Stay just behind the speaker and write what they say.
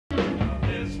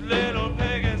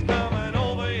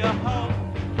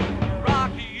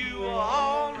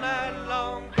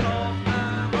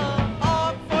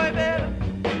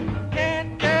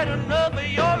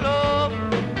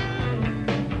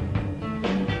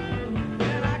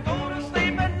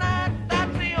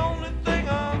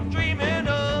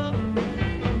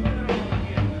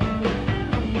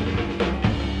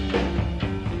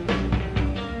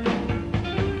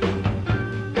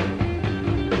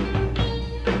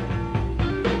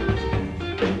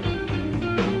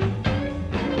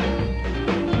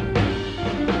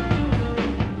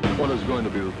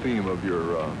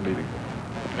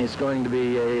It's going to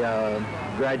be a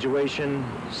graduation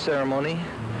ceremony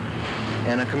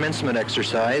and a commencement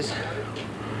exercise,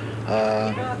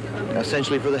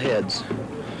 essentially for the heads.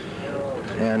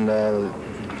 And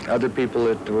other people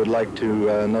that would like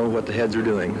to know what the heads are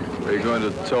doing. Are you going to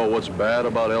tell what's bad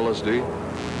about LSD?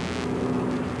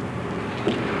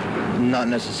 Not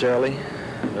necessarily.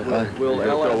 Will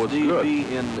LSD be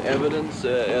in evidence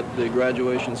at the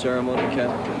graduation ceremony,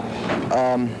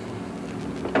 Captain?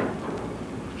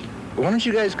 Why don't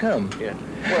you guys come? Yeah.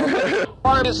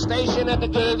 Form a station at the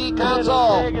JV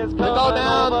Council to go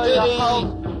down to the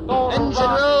engine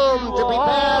room to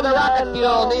prepare the rocket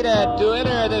fuel needed to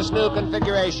enter this new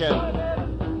configuration.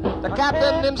 The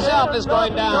captain himself is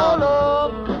going down.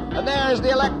 And there's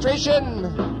the electrician.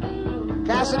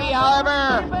 Cassidy,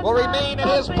 however, will remain at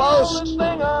his post in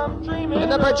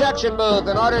the projection booth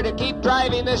in order to keep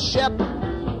driving this ship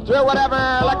through whatever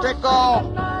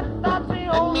electrical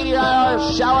and meteor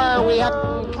shower we have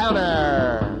to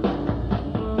encounter.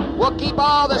 We'll keep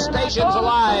all the stations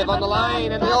alive on the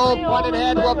line, and the old pointed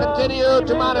head will continue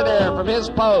to monitor from his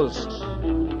post.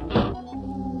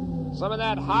 Some of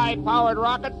that high-powered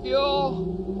rocket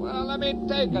fuel? Well, let me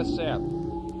take a sip.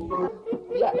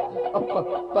 Yeah.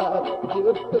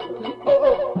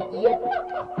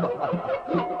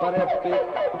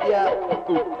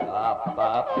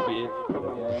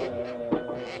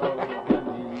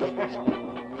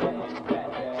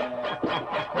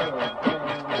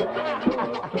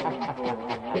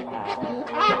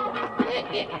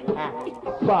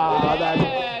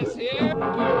 Yes, here.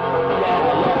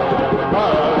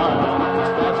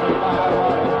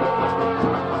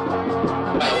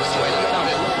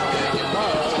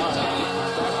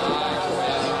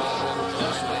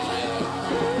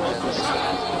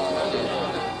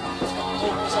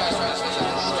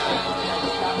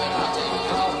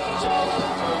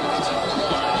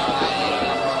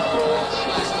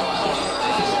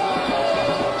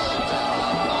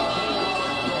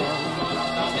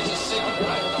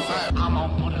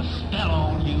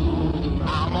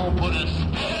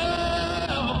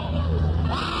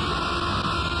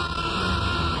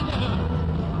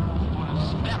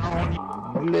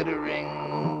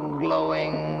 Glittering,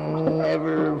 glowing,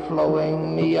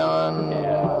 ever-flowing neon,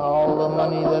 all the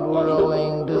money that we're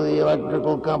owing to the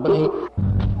electrical company.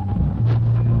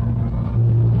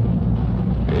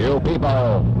 You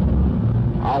people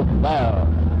out there,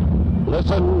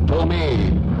 listen to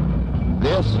me.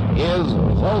 This is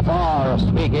Zophar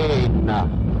speaking.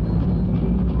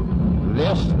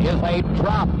 This is a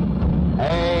trap.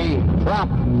 A trap.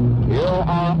 You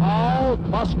are all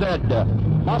busted.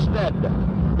 Busted.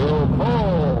 You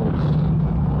fools.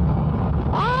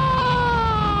 Ah!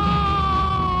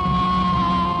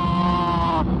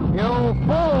 You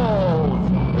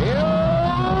fools. You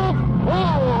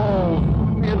fools.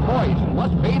 His voice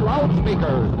must be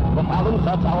loudspeakers. The Fallon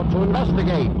sets out to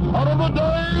investigate. Out of the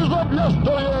days of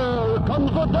yesteryear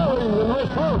comes the day in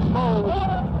resource mode.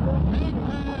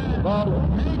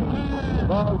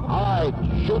 All right,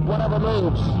 shoot whatever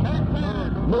moves.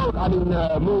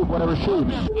 Move whatever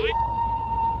shoots.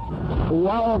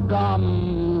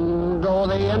 Welcome to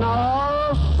the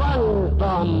inner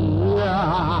sanctum.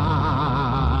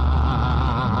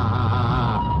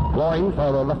 Going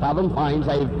further, the Fallon finds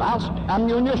a vast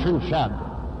ammunition shed.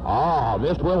 Ah,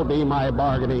 this will be my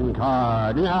bargaining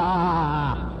card. You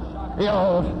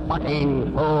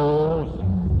fucking fools.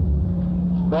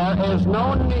 There is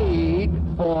no need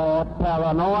for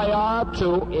paranoia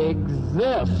to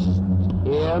exist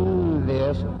in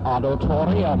this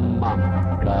auditorium.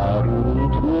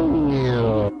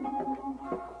 Continue.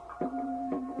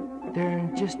 There,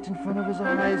 just in front of his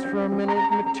eyes for a minute,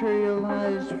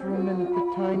 materialized for a minute,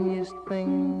 the tiniest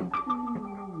thing.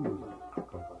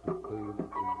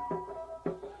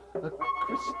 A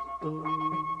crystal.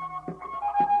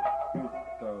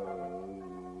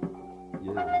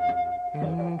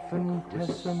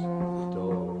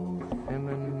 Infinitesimal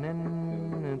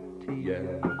femininity. Yeah,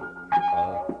 a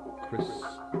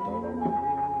crystal.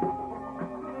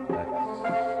 That's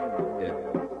it.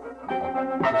 A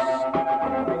crystal.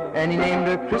 And he named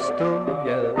her Crystal.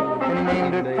 Yeah. And he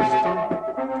named her Crystal.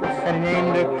 And he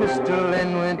named her Crystal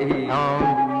and went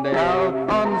on out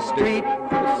on the street.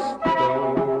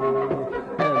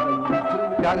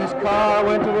 Got in his car,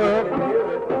 went to work.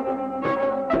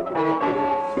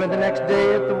 Spent the next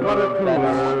day at the water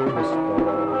cooler,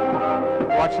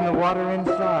 watching the water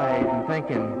inside and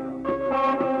thinking,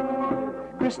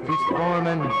 crystals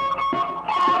forming,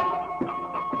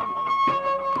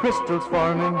 crystals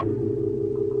forming.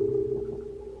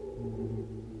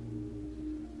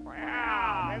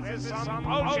 Well, this is some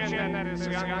potion that this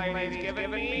young lady's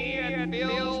given me.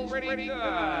 feels pretty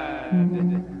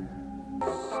good.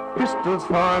 Crystals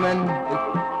forming.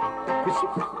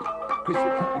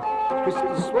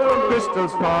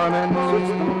 Crystals forming.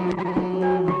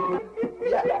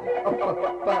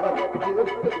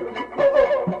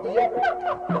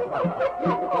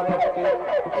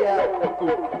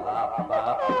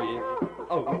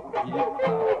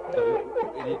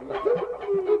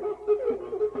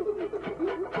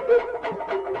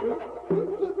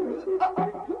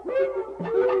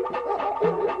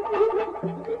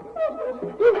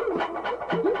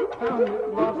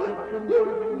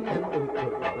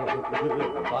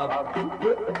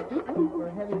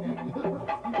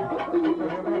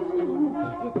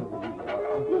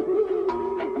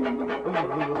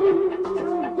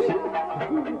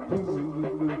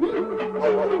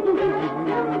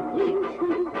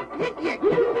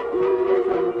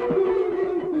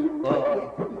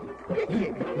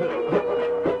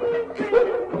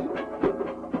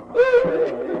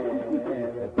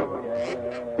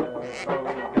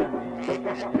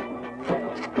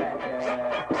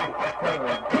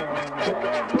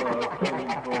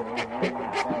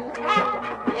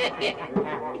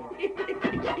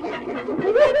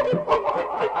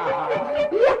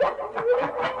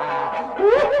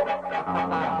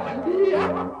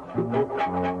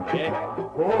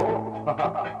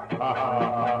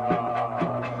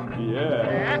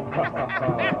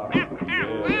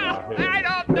 I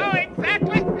don't know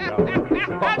exactly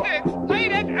how to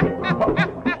explain it,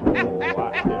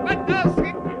 but those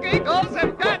giggles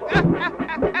have got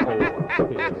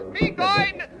me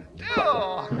going too.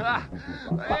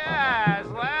 Yes,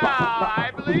 well,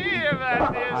 I believe that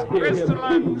this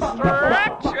crystalline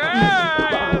structure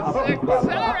is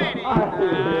accelerating.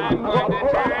 I'm going to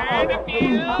try to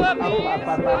feel these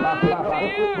appearance,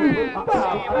 see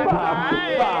what I can produce.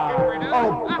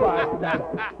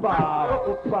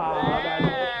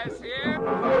 Yes, here.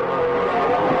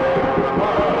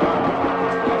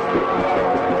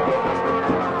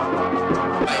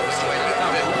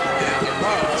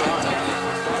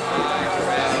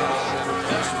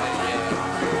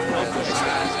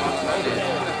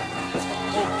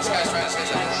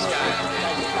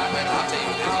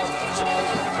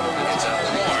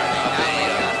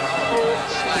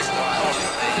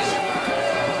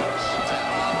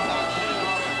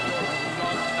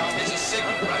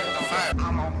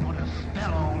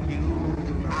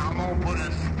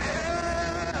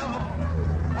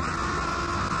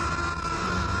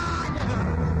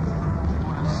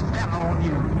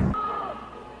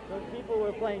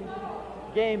 Playing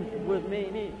games with me,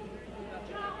 and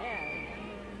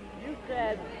you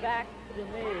said back to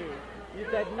me, you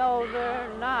said, no, they're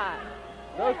not.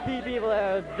 Those people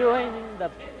are doing the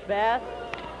best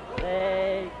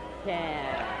they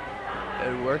can.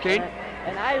 They're working?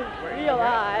 And I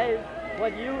realized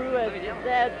what you had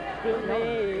said to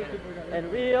me,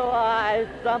 and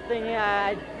realized something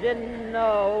I didn't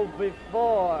know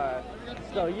before.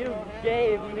 So you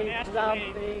gave me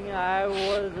something I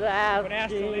was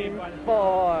asking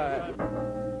for.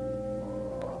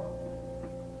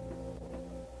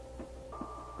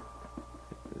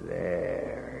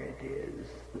 There it is,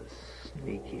 the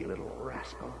sneaky little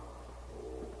rascal,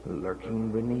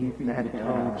 lurking beneath that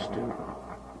toadstool.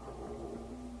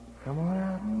 Come on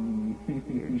out.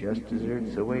 Your just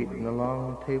desserts awaiting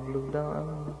along the table of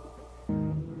dawn.